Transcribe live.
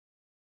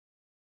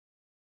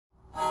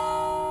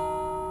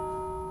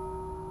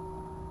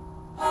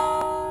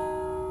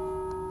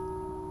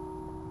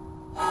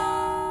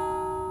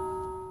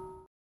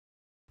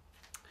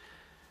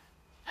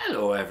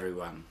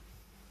everyone.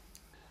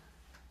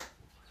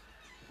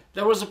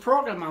 There was a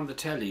program on the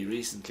telly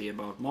recently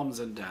about mums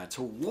and dads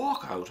who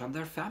walk out on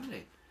their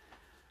family.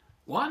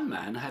 One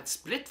man had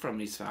split from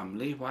his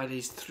family while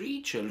his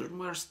 3 children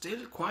were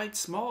still quite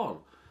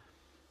small.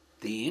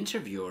 The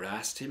interviewer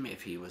asked him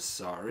if he was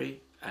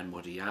sorry and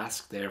would he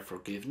ask their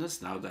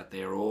forgiveness now that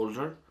they are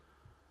older.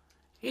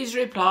 His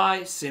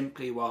reply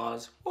simply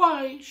was,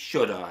 "Why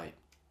should I?"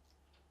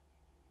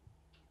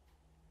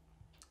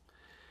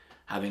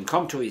 Having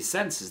come to his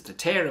senses, the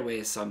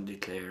tearaway son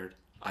declared,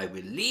 "I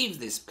will leave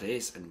this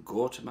place and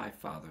go to my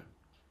father."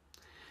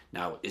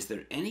 Now, is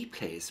there any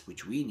place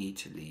which we need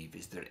to leave?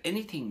 Is there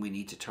anything we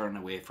need to turn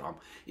away from?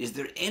 Is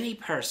there any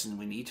person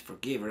we need to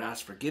forgive or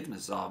ask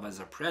forgiveness of as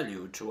a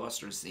prelude to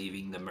us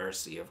receiving the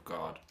mercy of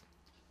God?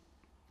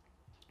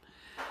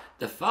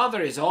 The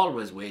Father is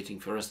always waiting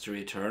for us to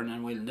return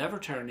and will never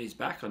turn his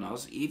back on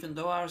us, even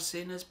though our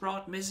sin has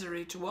brought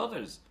misery to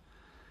others.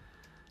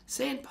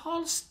 St.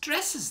 Paul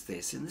stresses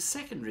this in the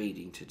second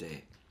reading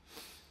today.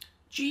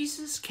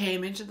 Jesus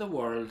came into the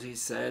world, he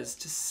says,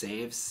 to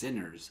save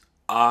sinners.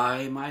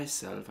 I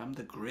myself am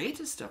the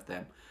greatest of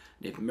them.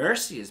 And if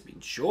mercy has been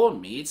shown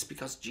me, it's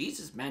because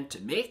Jesus meant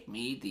to make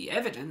me the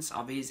evidence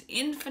of his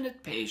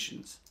infinite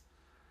patience.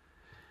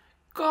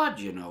 God,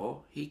 you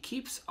know, he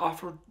keeps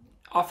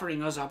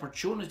offering us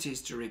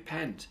opportunities to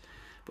repent,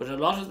 but a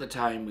lot of the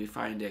time we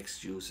find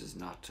excuses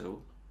not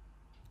to.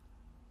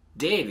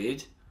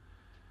 David,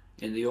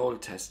 in the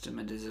Old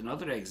Testament, is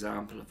another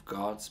example of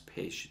God's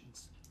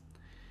patience.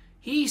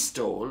 He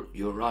stole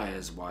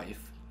Uriah's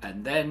wife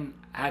and then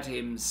had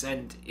him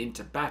sent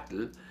into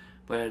battle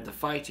where the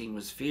fighting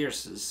was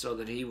fiercest so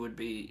that he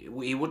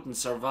wouldn't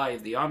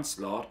survive the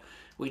onslaught,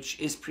 which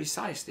is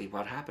precisely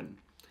what happened.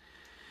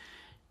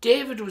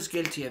 David was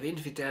guilty of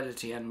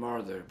infidelity and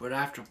murder, but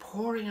after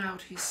pouring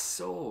out his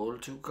soul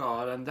to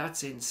God, and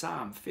that's in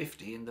Psalm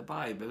 50 in the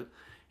Bible,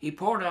 he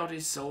poured out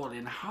his soul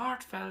in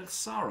heartfelt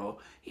sorrow.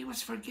 He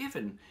was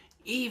forgiven,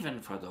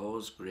 even for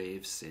those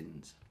grave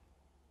sins.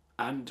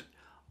 And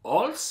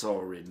also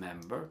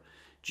remember,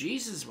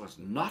 Jesus was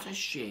not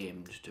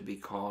ashamed to be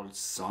called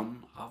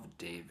Son of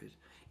David,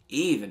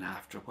 even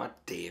after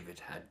what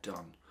David had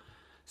done.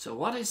 So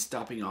what is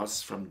stopping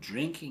us from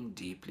drinking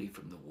deeply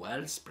from the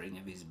wellspring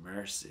of his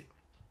mercy?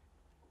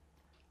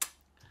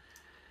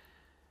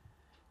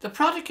 The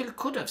prodigal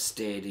could have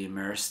stayed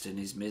immersed in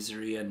his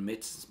misery and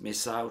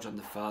miss out on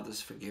the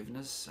Father's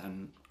forgiveness,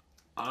 and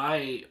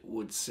I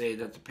would say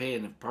that the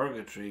pain of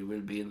purgatory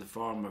will be in the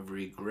form of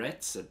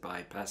regrets at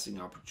bypassing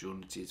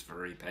opportunities for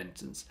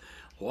repentance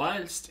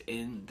whilst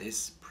in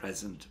this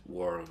present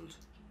world.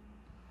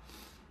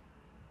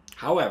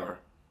 However,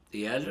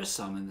 the elder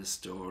son in the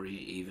story,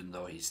 even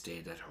though he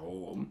stayed at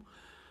home,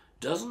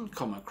 doesn't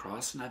come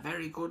across in a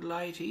very good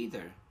light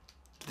either.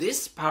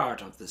 This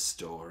part of the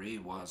story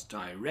was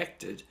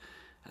directed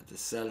at the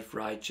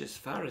self-righteous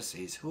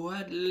Pharisees who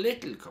had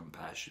little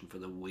compassion for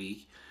the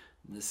weak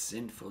and the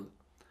sinful.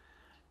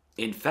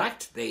 In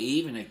fact, they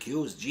even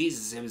accused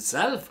Jesus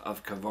himself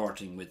of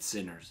cavorting with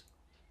sinners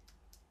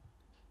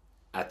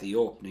at the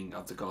opening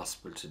of the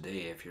gospel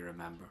today, if you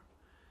remember.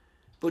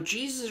 But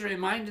Jesus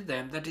reminded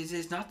them that it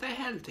is not the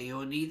healthy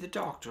who need the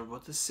doctor,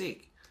 but the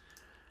sick.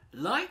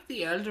 Like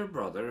the elder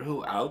brother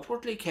who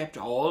outwardly kept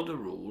all the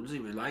rules, he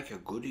was like a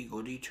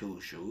goody-goody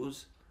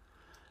two-shoes.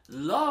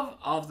 Love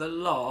of the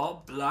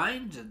law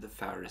blinded the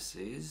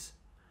Pharisees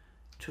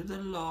to the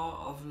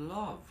law of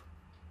love.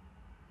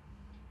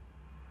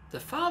 The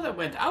Father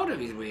went out of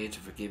his way to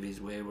forgive his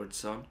wayward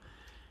son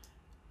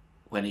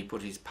when he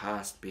put his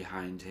past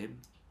behind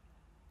him.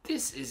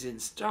 This is in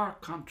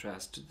stark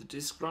contrast to the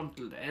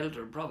disgruntled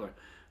elder brother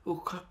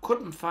who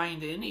couldn't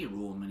find any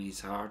room in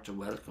his heart to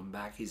welcome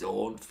back his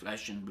own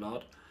flesh and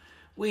blood.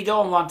 We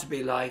don't want to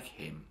be like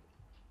him.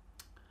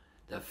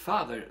 The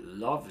Father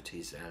loved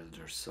his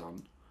elder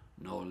son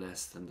no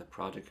less than the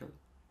prodigal.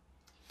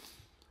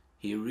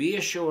 He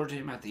reassured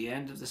him at the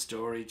end of the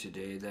story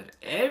today that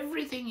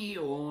everything he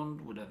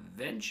owned would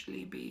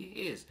eventually be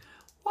his.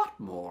 What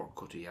more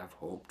could he have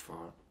hoped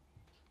for?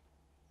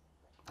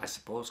 I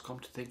suppose, come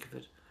to think of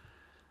it,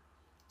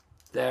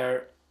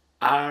 there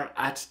are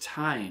at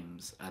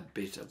times a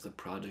bit of the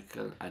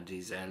prodigal and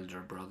his elder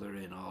brother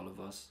in all of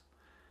us.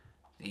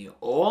 The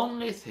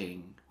only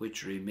thing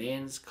which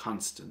remains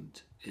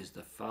constant is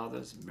the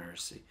Father's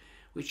mercy,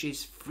 which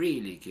is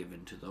freely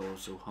given to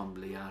those who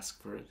humbly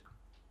ask for it.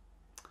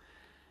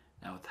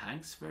 Now,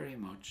 thanks very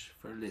much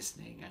for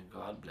listening, and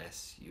God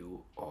bless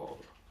you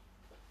all.